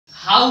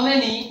how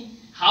many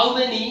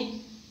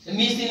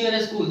miss in your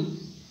school?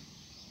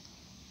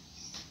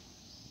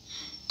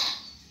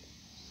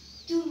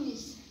 2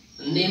 miss.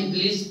 Name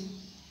please.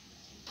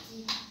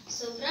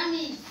 Sobra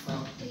miss.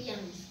 Priya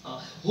miss.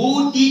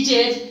 Who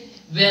teaches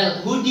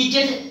well? Who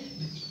teaches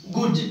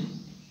good?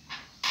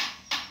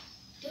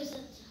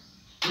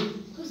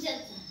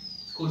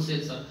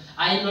 Kurset sir.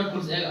 I am not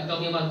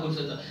talking about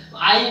Kurset sir.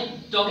 I am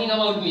talking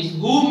about miss.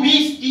 Who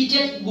miss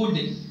teaches good?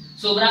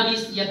 Sobra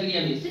miss या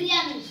Priya miss?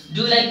 Priya miss.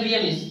 Do you like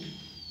Priya miss?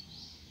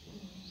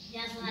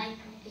 Yes, like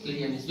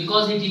Priya miss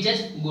because he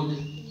teaches good.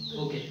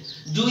 Okay.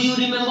 Do you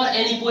remember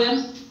any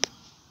poem?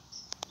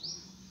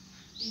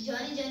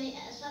 Johnny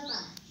ऐसा पा.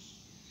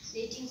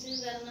 Reaching शुरू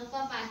करना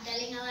पापा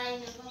telling a lie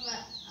ना पापा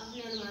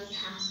अपने अनुमान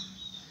था.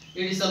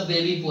 It is a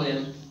baby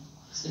poem.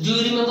 Do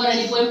you remember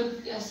any poem?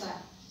 Yes sir.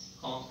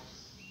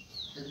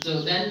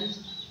 So then,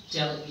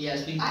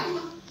 speak. I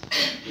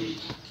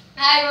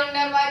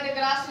wonder why the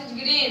grass is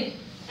green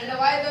and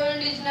why the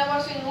wind is never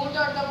seen. Who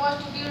taught the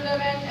mouse to kill the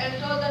wind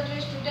and told the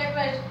trees to take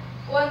rest?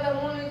 When the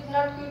moon is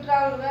not quite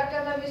round, where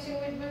can the missing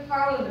bit be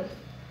found?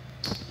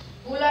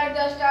 Who light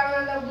the star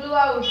when the blew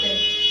out?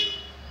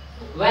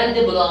 When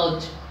they blow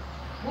out.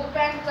 Who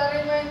paints the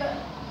rainbow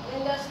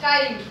in the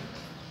sky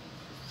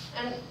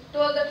and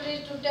told the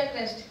trees to take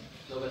rest?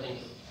 Okay, thank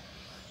you.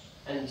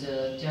 And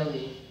tell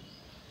me,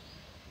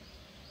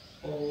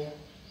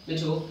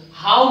 Mitu,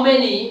 how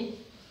many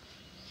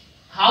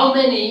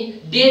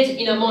days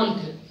in a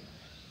month?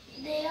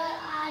 There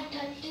are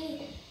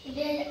 30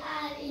 days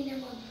are in a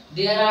month.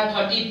 There are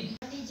 30.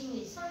 Teaching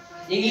is.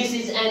 English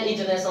is an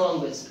international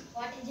language.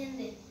 What is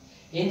Hindi?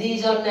 Hindi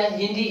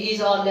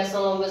is our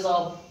national language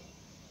of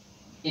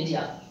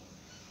India.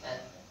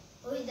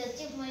 Who is the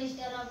chief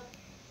minister of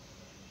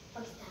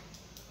Pakistan?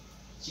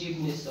 Chief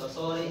Minister.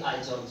 Sorry, I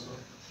don't know.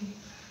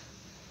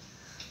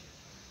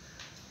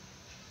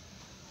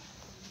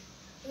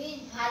 Who is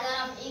father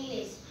of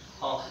English?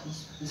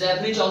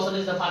 Jeffrey Johnson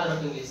is the father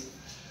of English.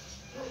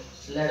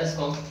 Let us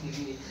come.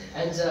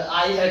 And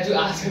I had to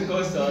ask a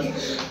question.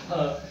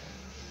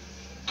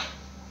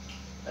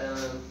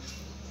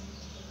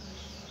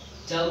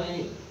 Tell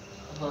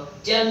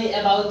me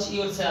about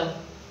yourself.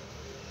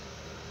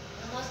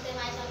 Namaste,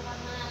 myself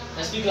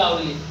Parmanalam. Speak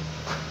loudly.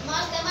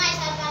 Namaste,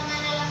 myself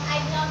Parmanalam. I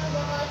belong to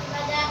Bhagavad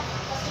Bazaar.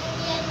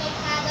 Facility is my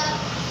father.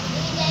 He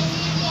is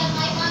engineer.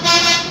 My mother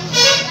is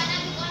gonna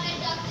become a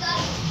doctor.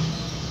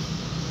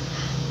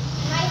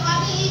 My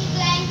hobby is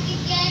playing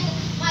cricket.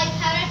 My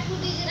favorite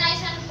food is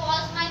rice and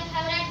balls. My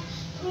favorite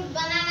fruit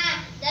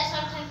banana. That's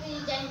all. Thank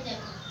you. Jai Hind.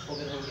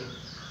 Okay, thank you.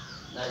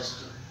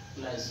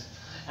 Nice.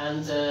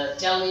 And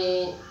tell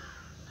me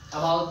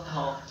about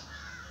how.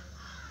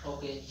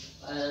 Okay.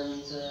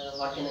 And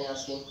what can I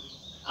ask him?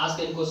 Ask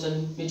him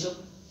question, Michu.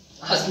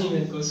 Ask me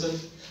a question.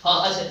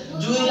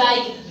 Do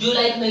you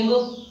like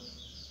mango?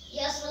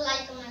 Yes, we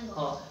like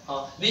mango.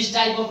 Which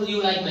type of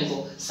you like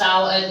mango?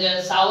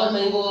 Sour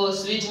mango,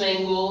 sweet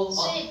mango.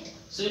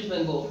 Sweet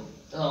mango.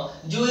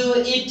 Do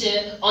you eat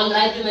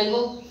unripe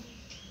mango?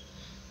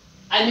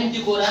 I mean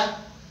tikora.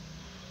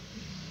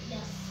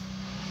 Yes.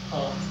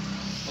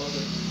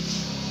 Okay.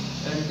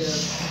 And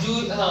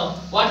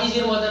what is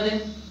your mother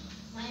name?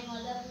 My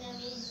mother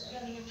name is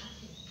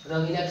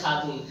Ravina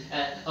Khatun.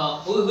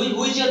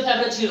 Who is your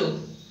favorite hero?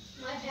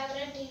 My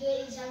favorite hero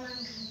is Salman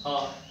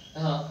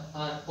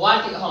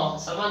Khan.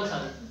 Salman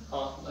Khan.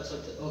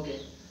 Okay.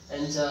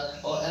 And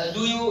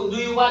do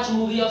you watch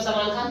movie of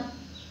Salman Khan?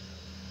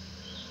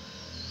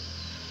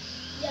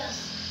 Yes.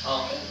 I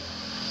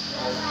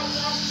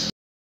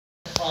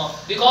watch.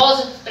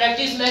 Because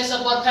practice makes a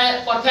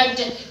perfect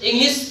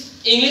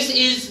English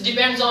is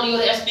depends on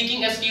your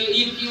speaking skill.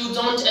 If you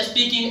don't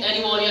speaking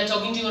anyone, you are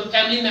talking to your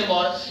family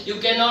member, you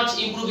cannot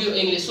improve your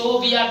English. So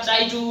we are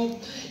trying to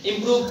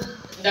improve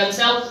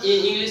themselves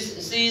in English.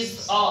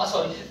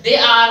 They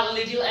are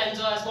little and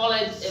small.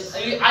 I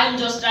am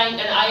just trying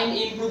and I am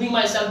improving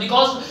myself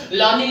because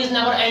learning is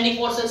never ending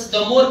process.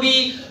 The more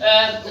we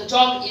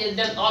talk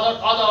than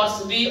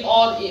others, we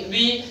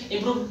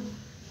improve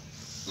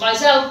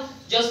myself.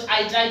 Just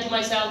I try to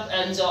myself,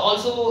 and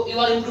also you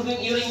are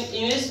improving your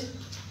English.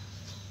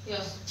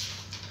 Yes.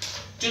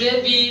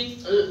 Today we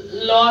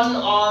learn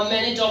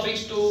many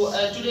topics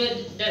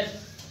today that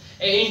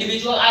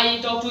individual.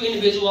 I talk to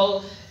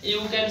individual.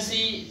 You can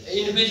see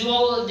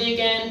individual. They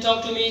can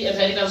talk to me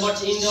very well,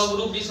 but in the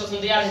group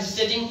discussion they are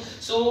hesitating.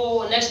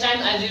 So next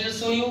time I will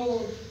show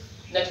you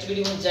next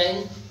video. Jai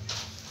Hind.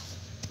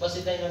 बस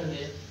इतना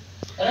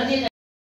ही